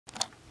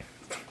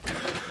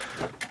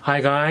Hi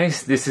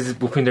guys, this is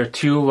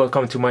Bhupinder2.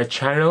 Welcome to my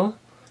channel.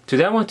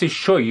 Today I want to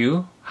show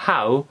you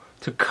how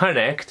to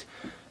connect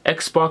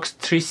Xbox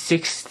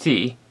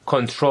 360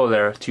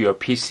 controller to your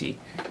PC.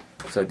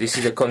 So this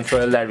is a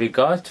controller that we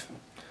got.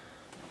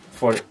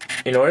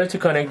 In order to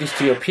connect this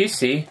to your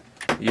PC,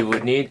 you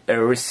would need a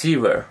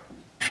receiver.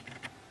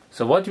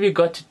 So what we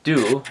got to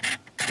do,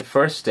 the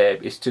first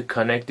step is to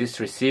connect this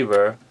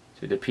receiver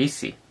to the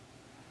PC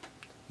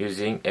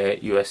using a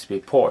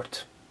USB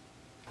port.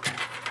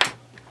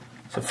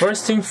 So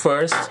first thing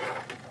first,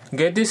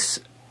 get this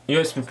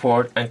USB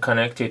port and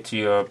connect it to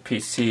your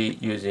PC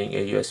using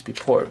a USB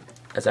port,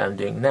 as I'm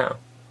doing now.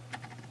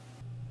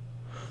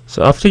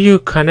 So after you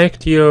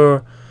connect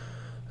your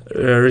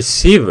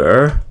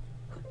receiver,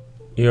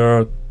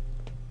 your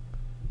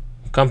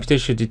computer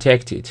should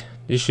detect it.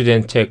 This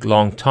shouldn't take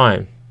long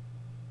time.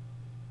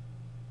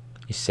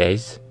 It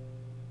says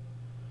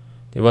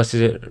device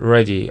is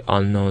ready,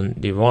 unknown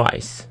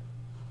device.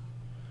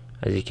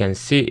 As you can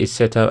see, it's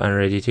set up and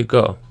ready to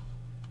go.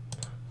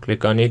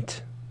 Click on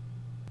it.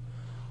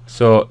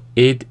 So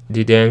it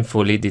didn't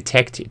fully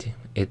detect it.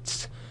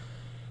 It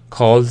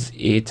calls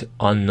it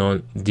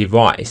unknown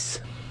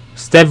device.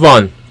 Step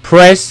 1.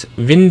 Press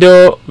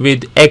Window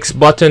with X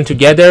button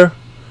together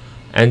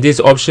and these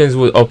options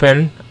will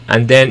open,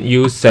 and then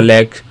you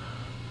select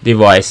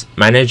Device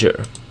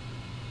Manager.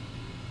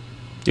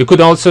 You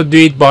could also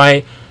do it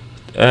by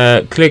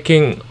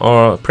clicking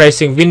or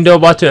pressing Window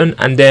button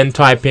and then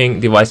typing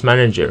Device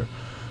Manager.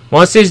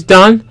 Once it's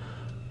done,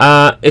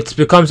 it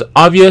becomes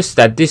obvious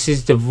that this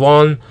is the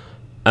one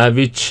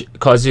which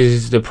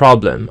causes the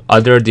problem.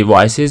 Other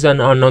devices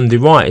and unknown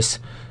device,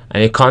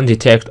 and it can't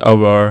detect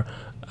our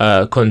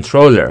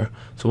controller.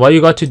 So what you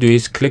got to do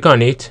is click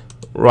on it,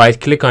 right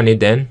click on it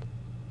then,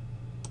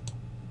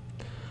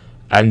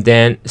 and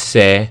then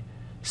say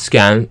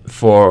scan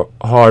for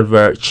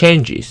hardware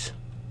changes.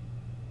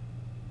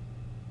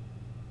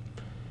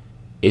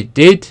 It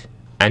did,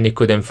 and it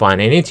couldn't find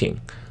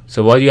anything.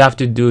 So what you have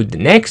to do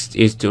next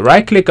is to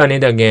right click on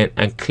it again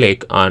and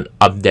click on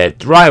update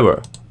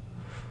driver.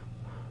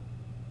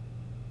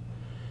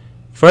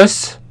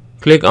 First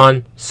click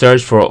on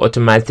search for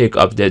automatic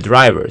update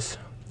drivers,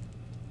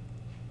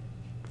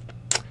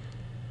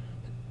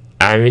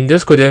 and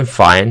Windows couldn't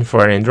find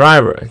for any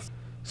driver.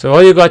 So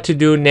what you got to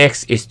do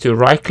next is to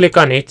right click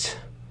on it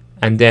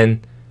and then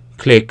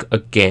click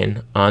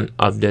again on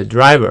update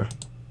driver.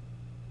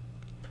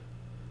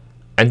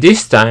 And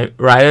this time,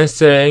 rather than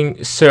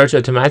saying search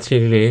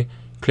automatically,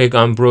 click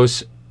on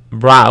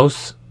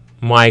browse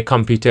my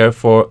computer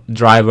for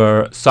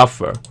driver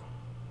software.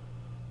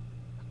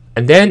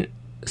 And then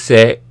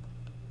say,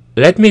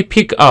 let me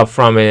pick up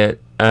from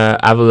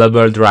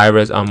available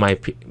drivers on my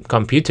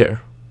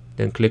computer.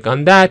 Then click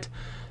on that.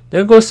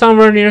 Then go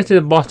somewhere near to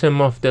the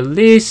bottom of the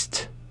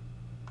list.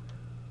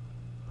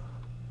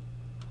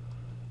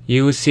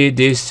 You will see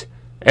this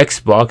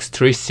Xbox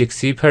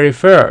 360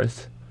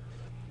 peripherals.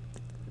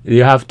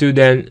 You have to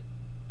then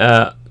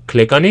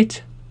click on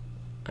it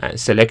and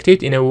select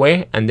it in a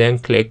way, and then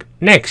click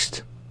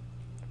next.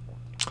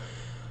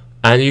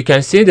 And you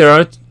can see there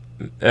are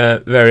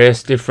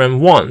various different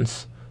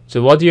ones.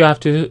 So what you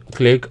have to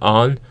click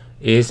on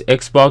is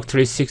Xbox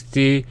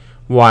 360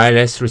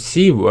 wireless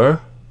receiver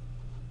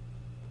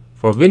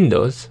for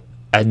Windows,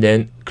 and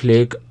then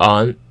click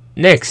on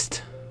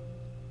next.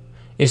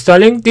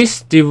 Installing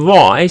this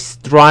device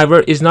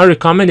driver is not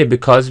recommended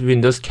because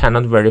Windows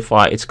cannot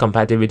verify its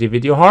compatibility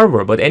with your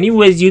hardware. But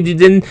anyways, you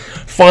didn't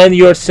find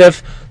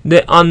yourself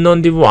the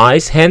unknown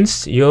device,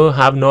 hence you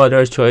have no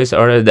other choice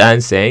other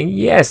than saying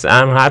yes,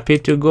 I'm happy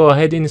to go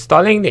ahead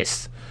installing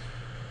this.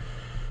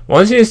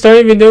 Once you install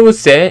it, Windows will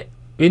say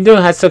Windows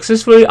has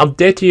successfully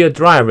updated your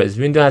drivers.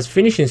 Windows has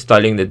finished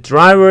installing the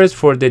drivers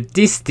for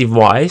this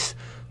device,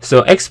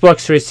 so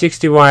Xbox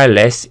 360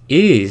 wireless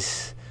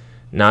is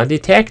now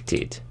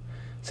detected.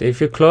 So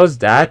if you close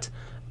that,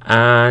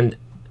 and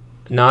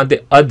now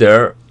the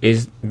other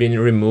is been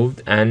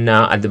removed, and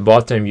now at the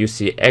bottom you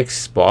see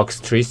Xbox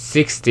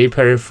 360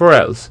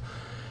 peripherals,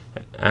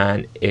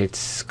 and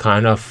it's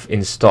kind of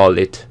installed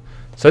it.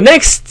 So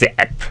next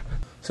step.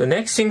 So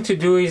next thing to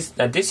do is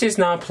that this is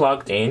now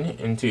plugged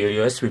into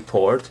your USB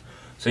port.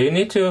 So you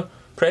need to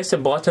press a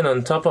button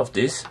on top of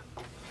this.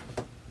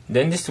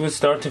 Then this will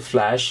start to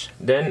flash.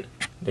 Then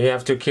you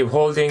have to keep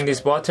holding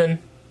this button.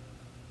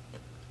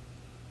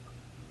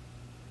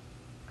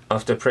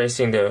 After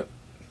pressing the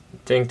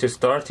thing to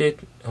start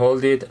it,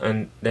 hold it,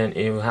 and then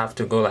you have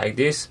to go like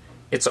this.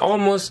 It's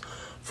almost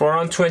for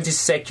around 20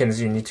 seconds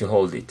you need to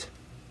hold it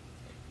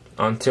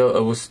until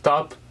it will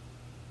stop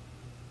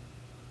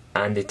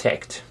and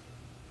detect.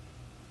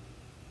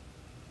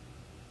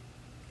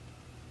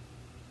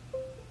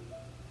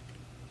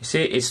 You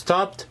see, it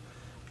stopped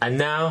and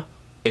now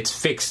it's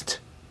fixed.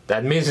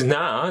 That means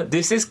now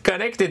this is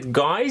connected,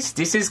 guys.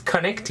 This is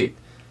connected.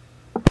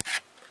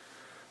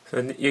 So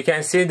you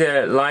can see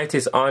the light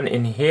is on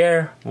in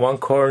here, one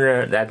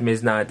corner. That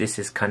means now this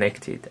is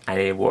connected and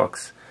it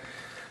works.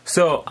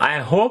 So I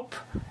hope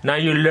now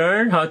you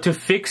learn how to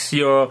fix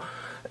your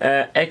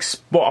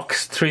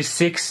Xbox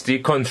 360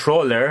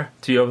 controller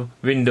to your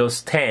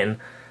Windows 10,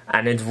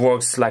 and it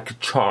works like a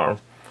charm.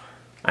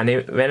 And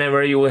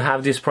whenever you will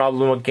have this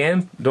problem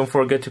again, don't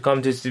forget to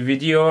come to this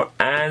video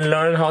and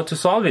learn how to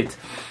solve it.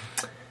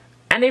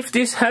 And if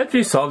this helped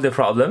you solve the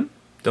problem,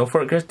 don't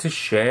forget to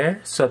share,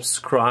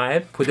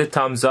 subscribe, put a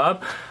thumbs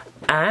up,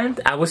 and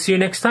I will see you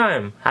next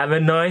time. Have a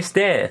nice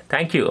day.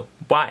 Thank you.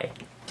 Bye.